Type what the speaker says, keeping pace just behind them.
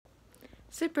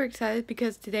Super excited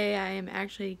because today I am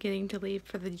actually getting to leave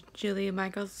for the Julia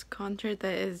Michaels concert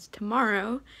that is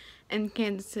tomorrow in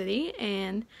Kansas City,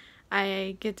 and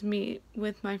I get to meet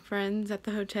with my friends at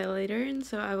the hotel later, and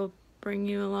so I will bring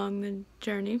you along the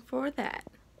journey for that.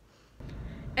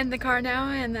 In the car now,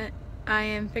 and I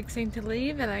am fixing to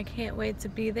leave, and I can't wait to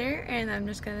be there, and I'm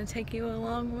just going to take you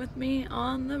along with me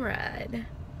on the ride.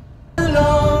 Why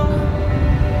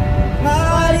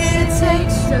did it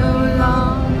take so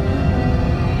long?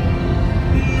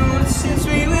 Since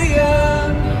we were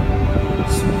young,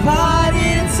 so why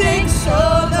did it take so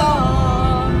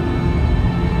long?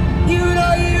 You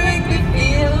know you make me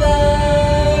feel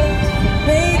loved,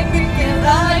 make me feel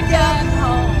like I'm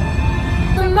home.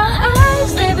 From my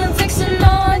eyes, they've been fixing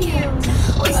on you,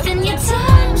 wasting your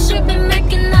time, should be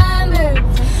making that move.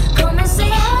 Come and say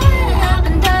hi, I've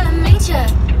been dying to meet ya.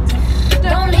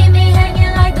 Don't leave me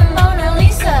hanging like the Mona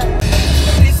Lisa.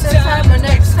 This time or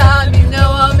next time, you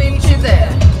know I'll meet you there.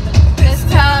 This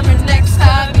time or next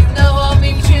time, you know I'll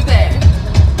meet you there.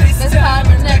 This time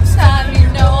or next time, you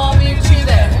know I'll meet you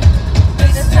there.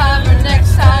 This time or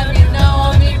next time, you know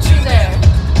I'll meet you there.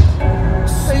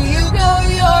 So you go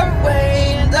your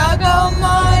way and I'll go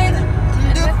mine.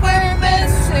 And if we're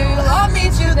meant to, I'll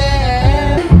meet you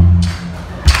there.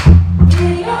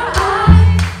 In your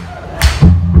eyes,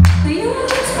 will you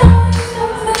tell me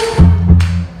something?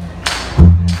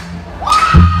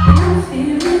 I'm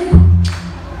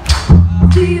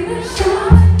feeling shy.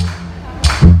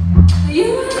 Will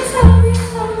you tell me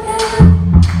something?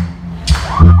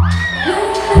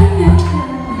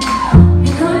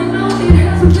 I know it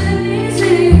hasn't been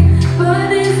easy, but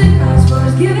is it God's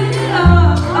worth giving it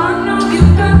up? I know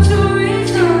you've got your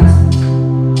reasons,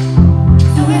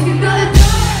 so if you're gonna do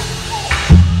it,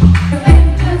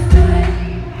 baby, just do it.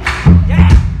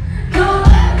 Don't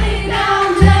let me down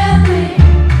gently.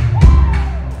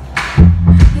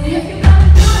 If you're gonna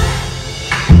do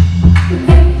it,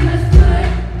 baby, just do it.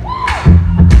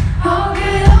 I'll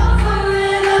get over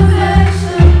it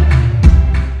eventually.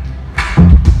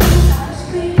 Ask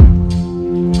me,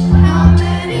 how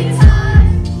many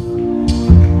times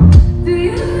do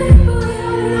you think we'll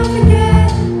love again?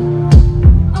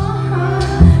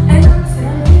 And I'll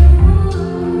tell you,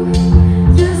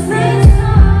 just take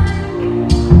time,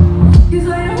 'cause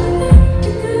I don't think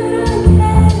you do it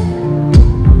again.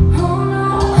 Oh no,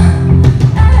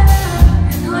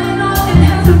 I know it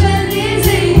hasn't been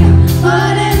easy,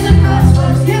 but it's the best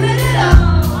worth giving it up.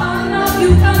 I know you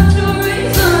got your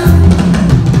reasons.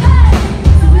 Hey,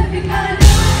 so if you gotta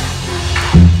do it,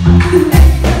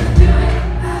 baby, just do it.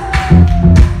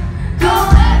 Don't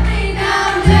let me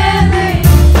down gently.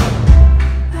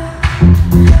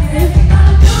 If you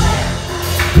gotta do it,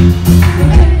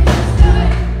 baby, just do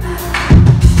it.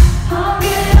 I'll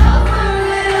get over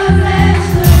it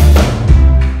eventually.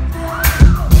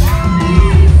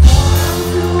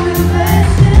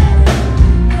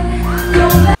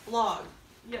 Vlog.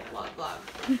 Yeah, vlog.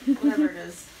 Whatever it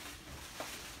is.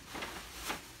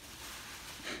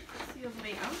 See the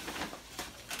lamp.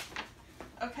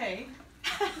 Okay.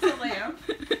 It's a lamp.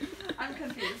 I'm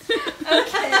confused.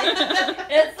 Okay.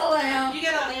 It's a lamp. You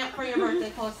get a lamp for your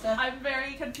birthday, Calista. I'm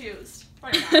very confused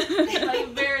right now.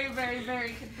 I'm very, very,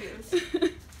 very confused.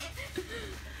 It's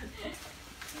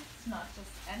not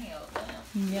just any old lamp.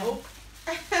 Yeah. Nope.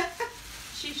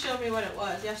 She showed me what it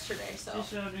was yesterday, so. You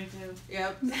showed me too.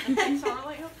 Yep. It's our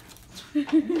lamp.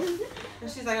 And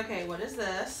she's like, okay, what is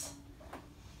this?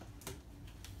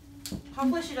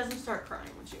 Hopefully she doesn't start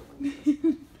crying when she opens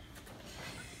this.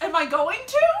 Am I going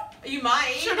to? You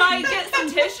might. Should I get some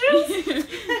tissues?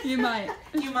 You might.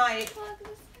 You might.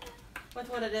 With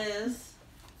what it is.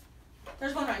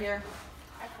 There's one right here.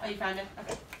 Oh, you found it?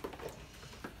 Okay.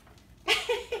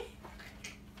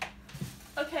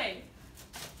 Okay.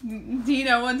 Do you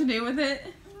know what to do with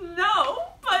it?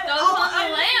 No, but Those on the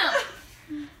lamp.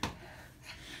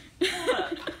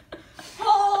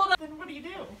 Hold on. Then what do you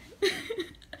do?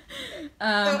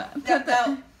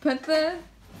 Put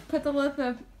the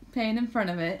lithopane in front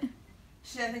of it.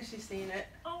 I think she's seen it.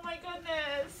 Oh my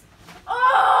goodness. Oh!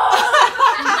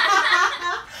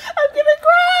 I'm gonna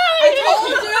cry. I told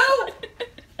you!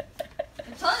 I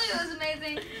told you it was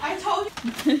amazing. I told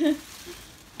you!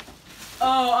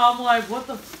 Oh, I'm like, what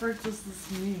the frick does this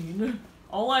mean?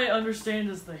 All I understand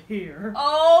is the here.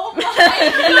 Oh my god.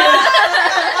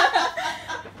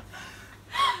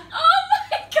 Oh my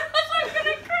gosh, I'm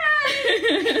gonna cry.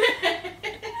 This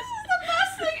is the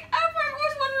best thing ever. I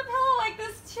always wanted a pillow like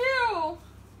this too. Oh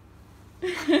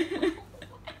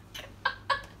my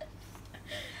gosh.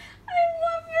 I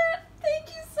love it. Thank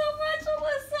you so much,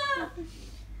 Alyssa.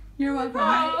 You're welcome.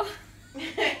 Wow. I'm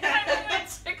gonna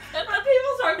chicken. But people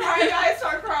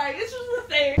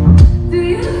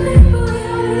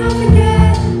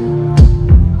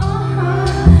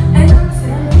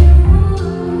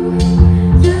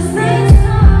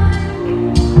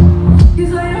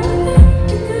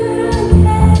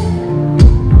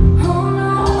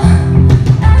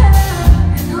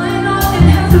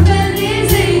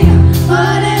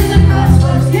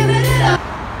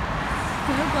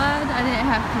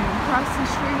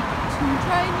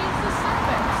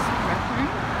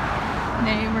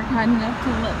They were kind enough to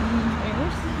let me use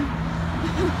theirs.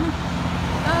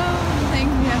 Oh, the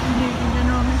things we have to do for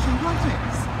general admission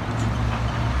concerts.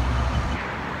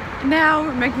 Now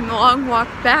we're making the long walk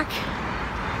back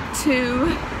to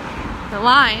the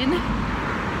line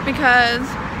because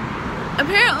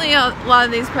apparently a lot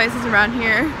of these places around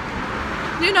here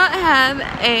do not have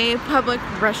a public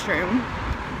restroom,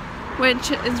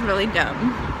 which is really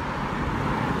dumb.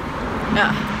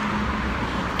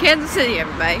 Kansas City,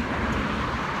 everybody.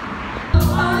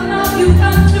 I know you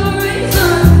got your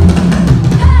reason.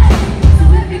 So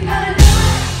if you gotta do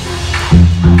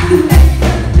it,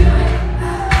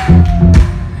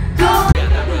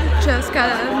 Just got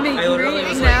a meet and greet,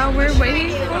 and now we're waiting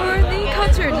for the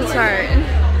concert to start.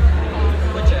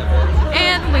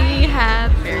 And we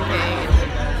have barricade.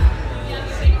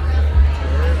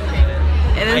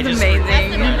 It is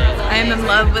amazing. I am in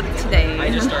love with today. I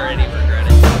just already regret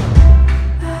it.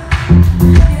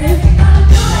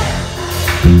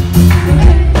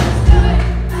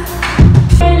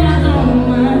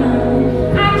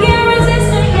 I can't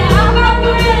resist it, yeah, I'm about to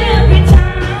read it every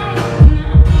time.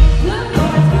 Good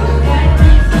boys, good guys,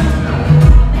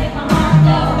 make my heart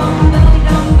go on, belly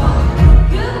don't go.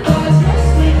 Good boys, just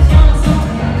sweet as young song.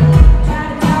 Try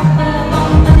to talk, but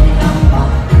on, belly don't go.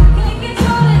 Can't get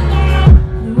told it now.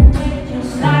 You wait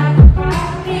just like a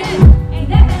rocket. Ain't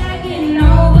that bad, I get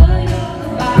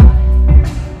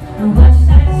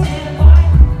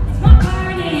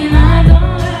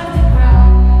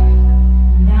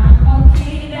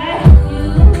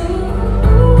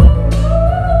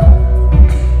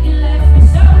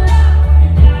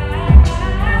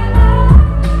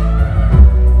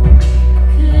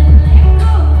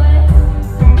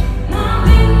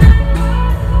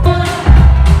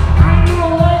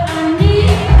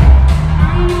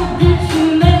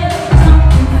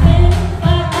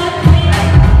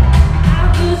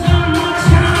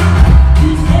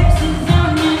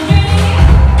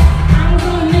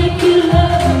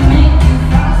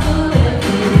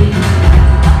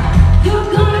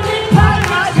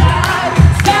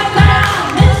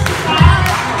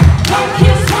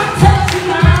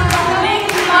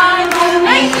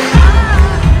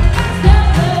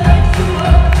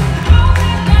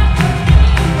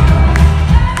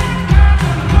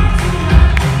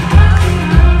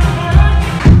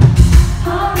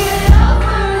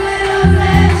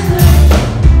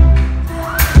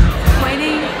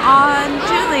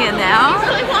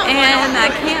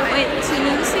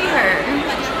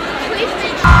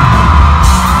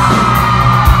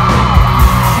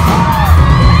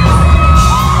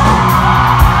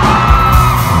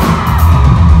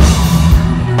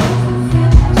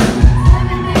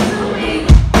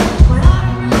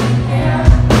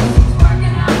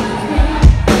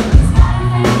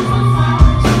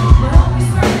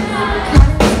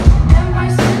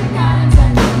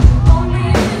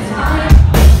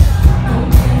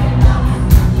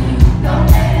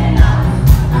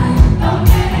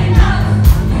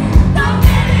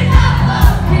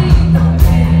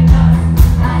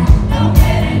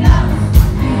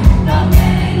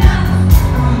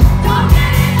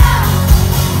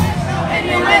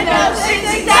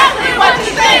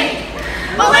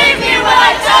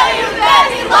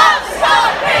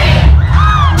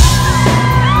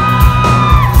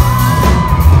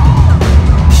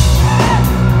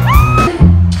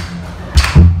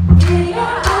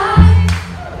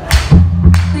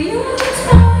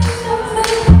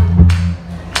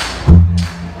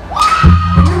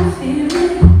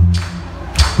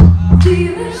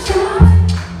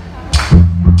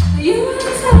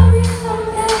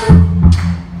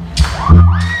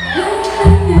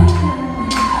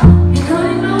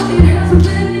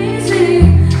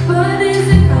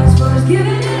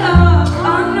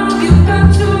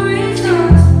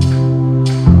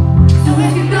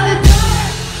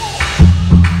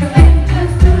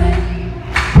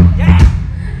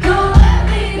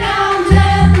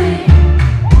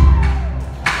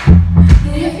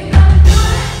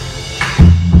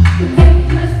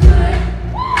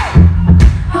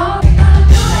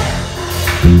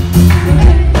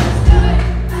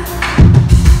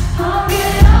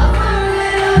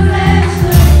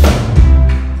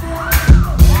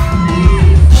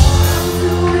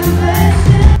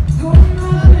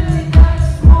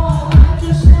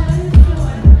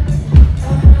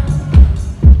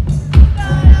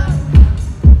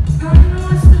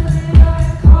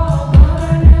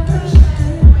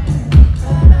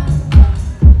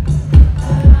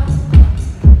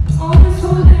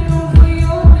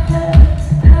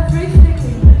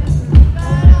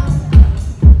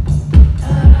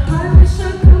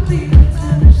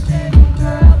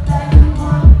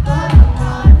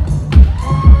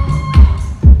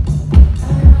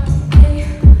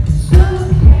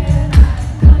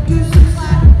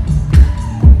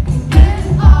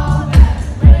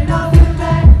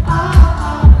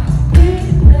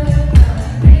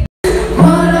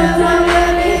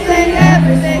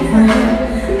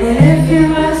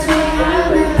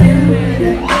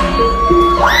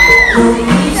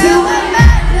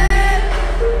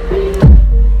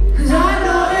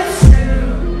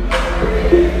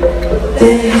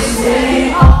They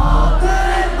say all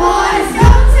good boys go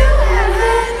to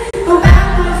heaven, but bad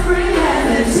boys bring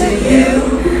heaven to you.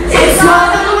 It's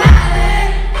automatic,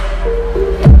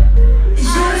 it's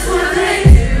just what they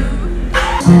do.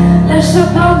 Less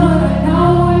about what I know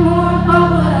and more about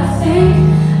what I think.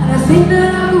 And I think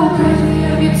that I go crazy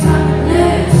every time it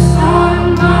lifts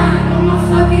on mine. Oh my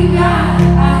fucking God,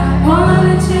 I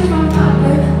wanna change my mind,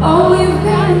 but all you've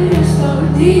got is so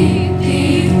deep,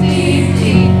 deep, deep,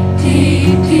 deep,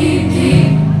 deep, deep,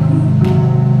 deep.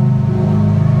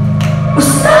 Well,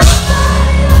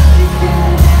 somebody let me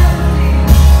get empty.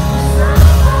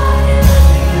 Somebody let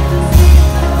me get the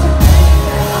secret to make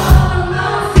it all of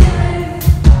my feelings.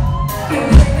 You're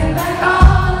bringing back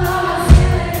all of my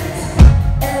feelings.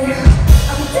 And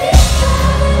I'm deep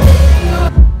down in you.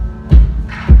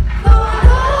 Though I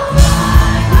go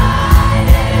right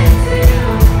into you.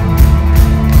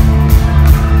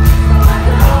 Though I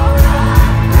go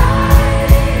right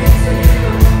into you.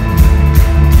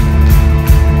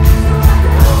 Though I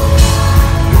go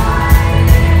right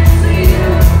into you.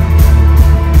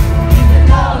 Even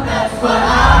though that's what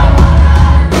I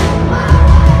wanna do.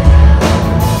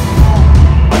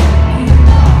 Even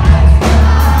though that's what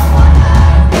I wanna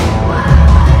do.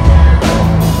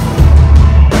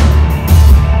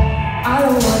 I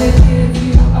don't wanna give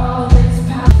you all this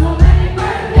power. So many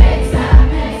birthdays that I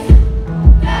miss.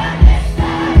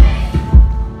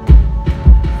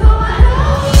 So I go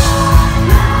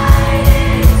right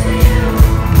into you.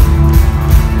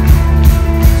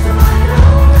 So I go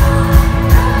right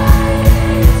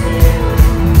into you.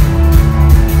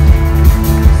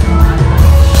 So I go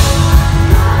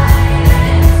right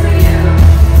into you.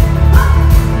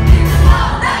 Even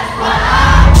though that's what I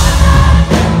wanna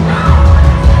do.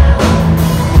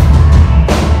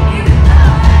 Even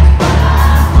though that's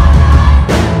what I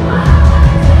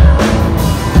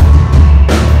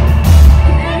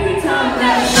And every time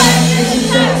that friend is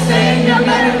saying you're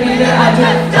gonna be there, I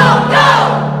just don't know.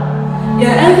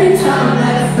 Yeah, every time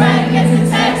that a friend gets a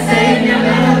text saying you're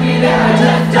gonna be there, I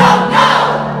just don't know.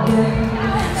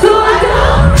 Yeah. So I go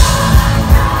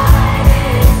right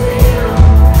into you.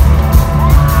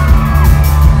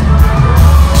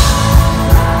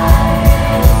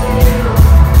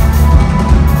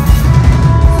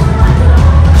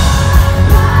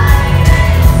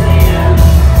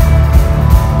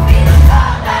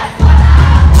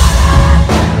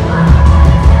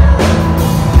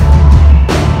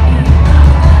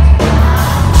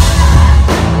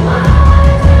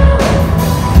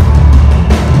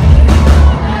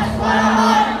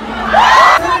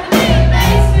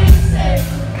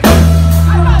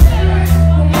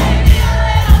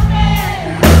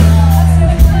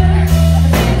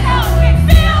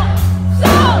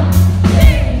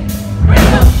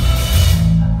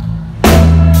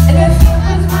 And if it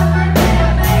was my birthday,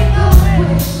 I'd make a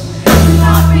wish to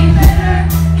not be bitter,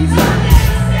 'cause I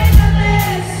never say the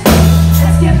list.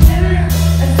 Let's get bitter,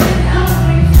 let's see how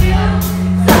we feel.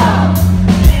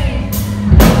 Something.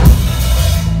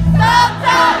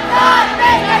 Sometimes I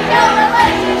think I kill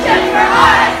relationships for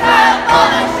art. I all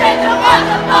the shit to watch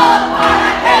them fall apart.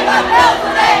 I pay my bills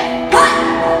today. What?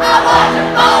 I watch them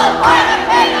fall apart. I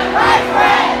pay the price for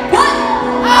it. What?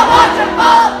 I watch them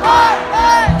fall apart.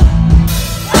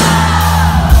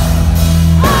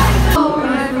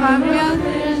 Alright, I'm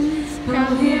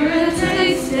come here and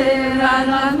taste it. I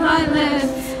love my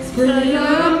lips, spill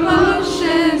your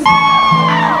emotions.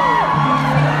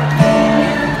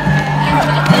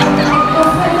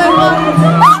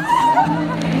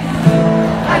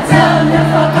 I tell them to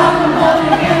fuck off and hold the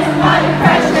years of my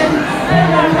depression. And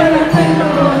I really think the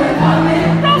road is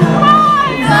coming.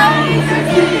 Anxieties are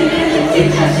kicking in to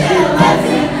teach us shit a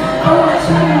lesson. Oh, I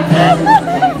try my best to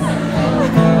fix.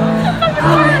 I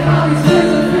make all these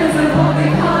friends and friends like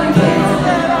holding calling kids.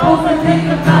 Overthink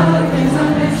about the things I'm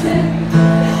missing.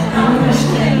 I wish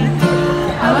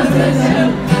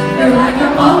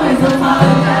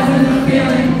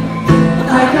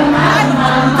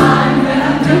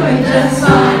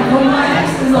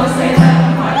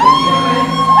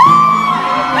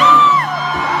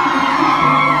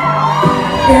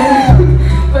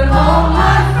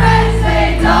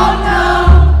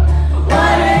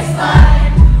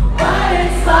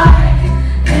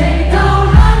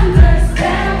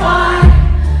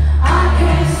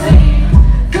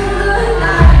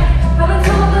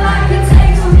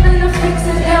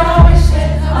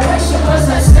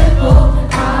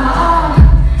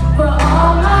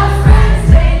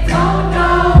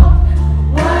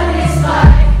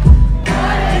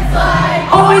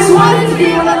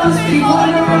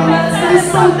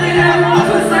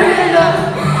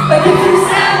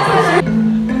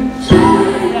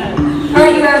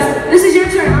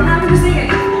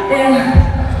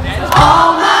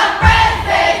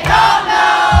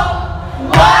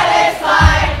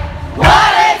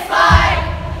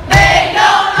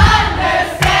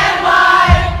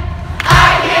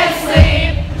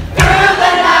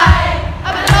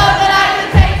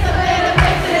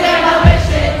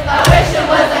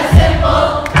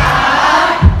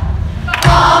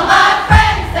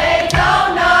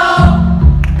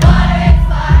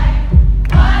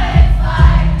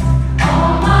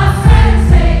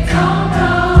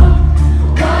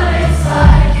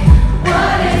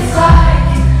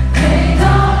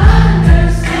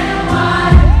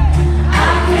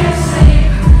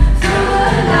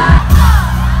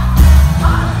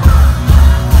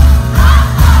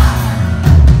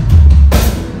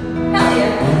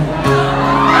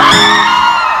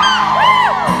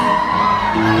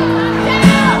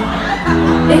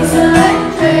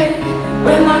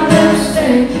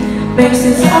makes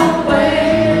its own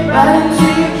way right into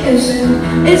your kitchen.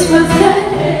 It's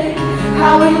pathetic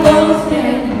how we both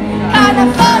get kinda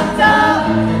fucked up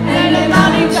and then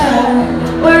on each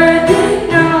other. Where did it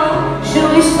now? Should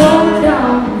we slow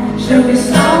down? Should we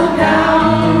slow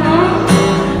down?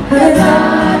 Cause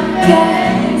I'm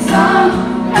getting some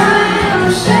kind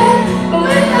of shit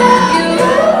without you.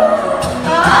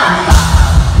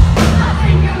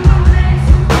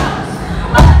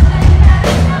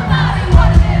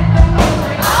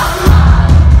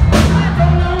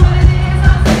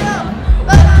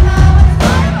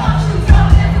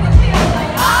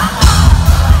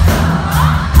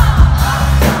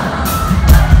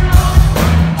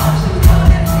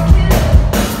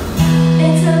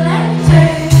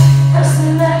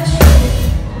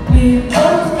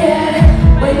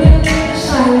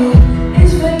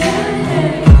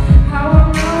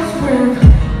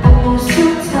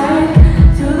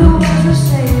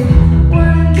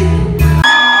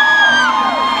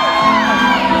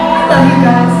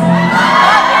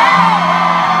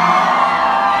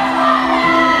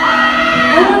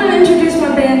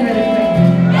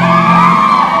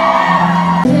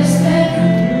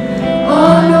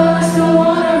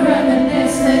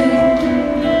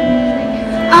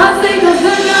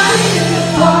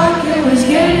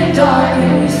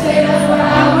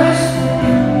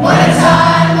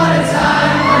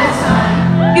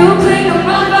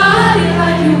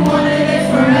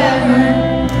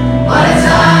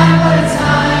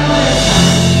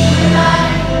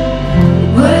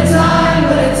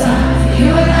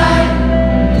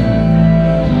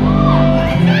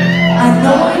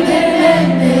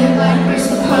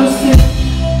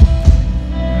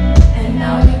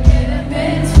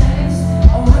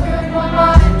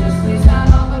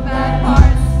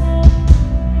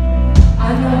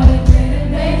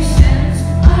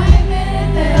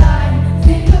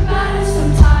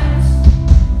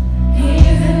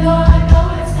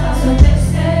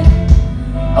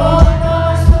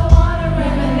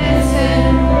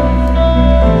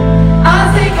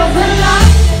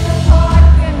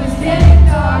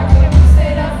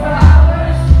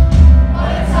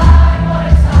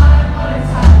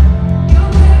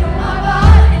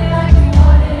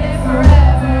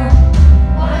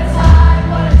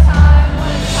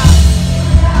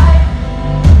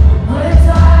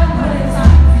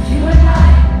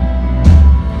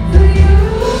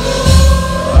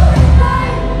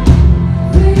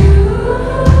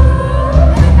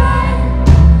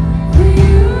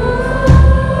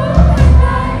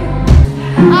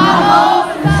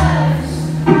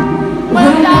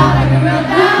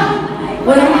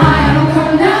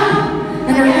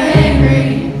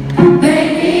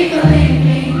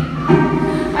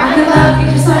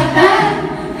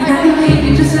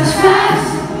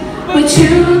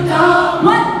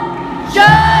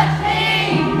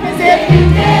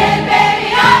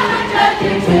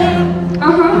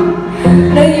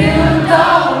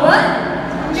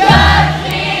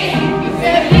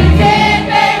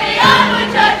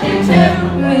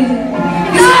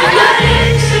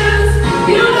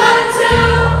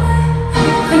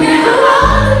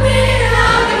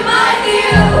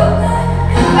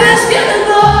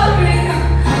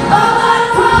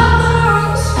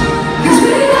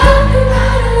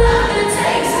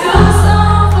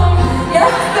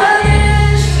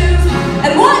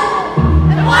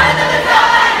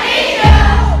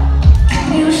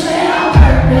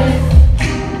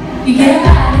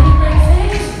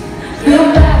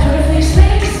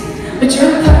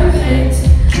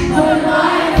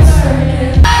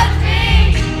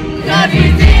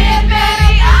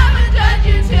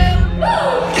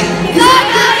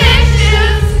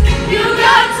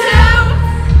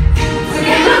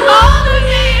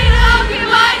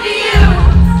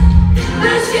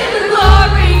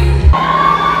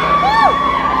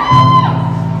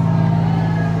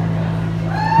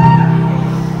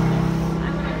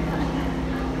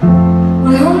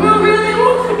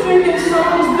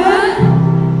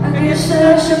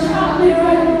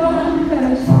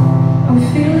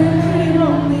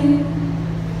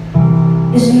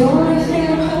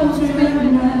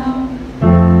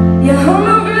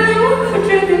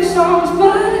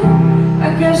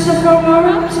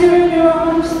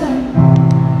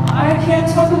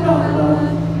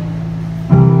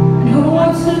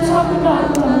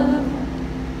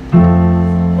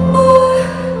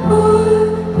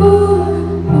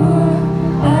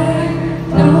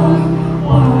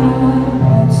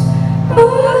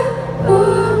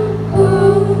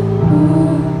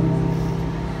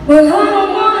 Well, I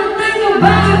don't wanna think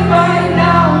about it right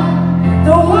now.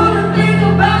 Don't wanna think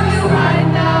about you right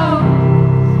now.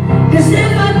 'Cause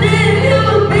if I did,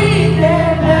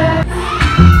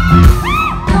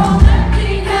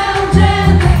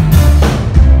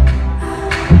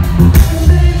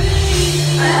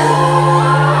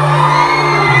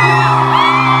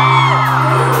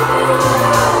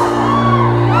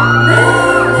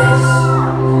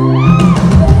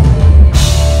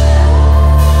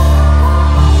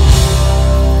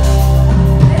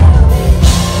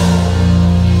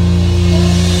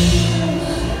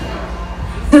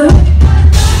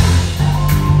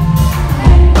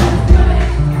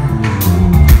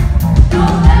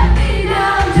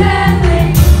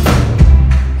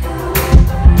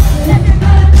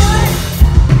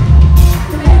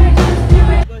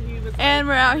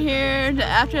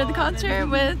 concert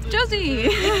with Josie.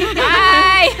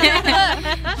 Hi!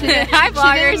 Hi, She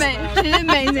vloggers. did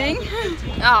amazing.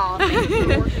 Oh,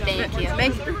 thank you.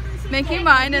 Make you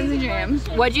mine in the jams.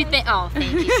 What'd you think? Oh,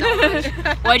 thank you so much.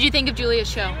 What'd you think of Julia's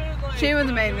show? She was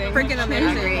amazing. Freaking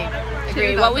amazing.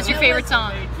 Agree. What was your favorite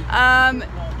song?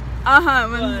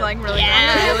 Was like really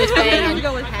Yeah, it was banging.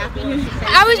 Go with happy.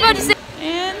 I was about to say.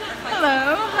 And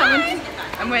hello.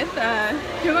 I'm with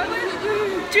who am I with?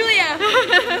 Julia.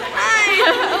 Hi.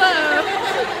 Hello.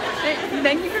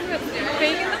 Thank you for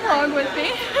being in the vlog with me.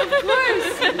 Of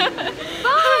course.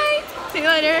 Bye. See you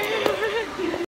later.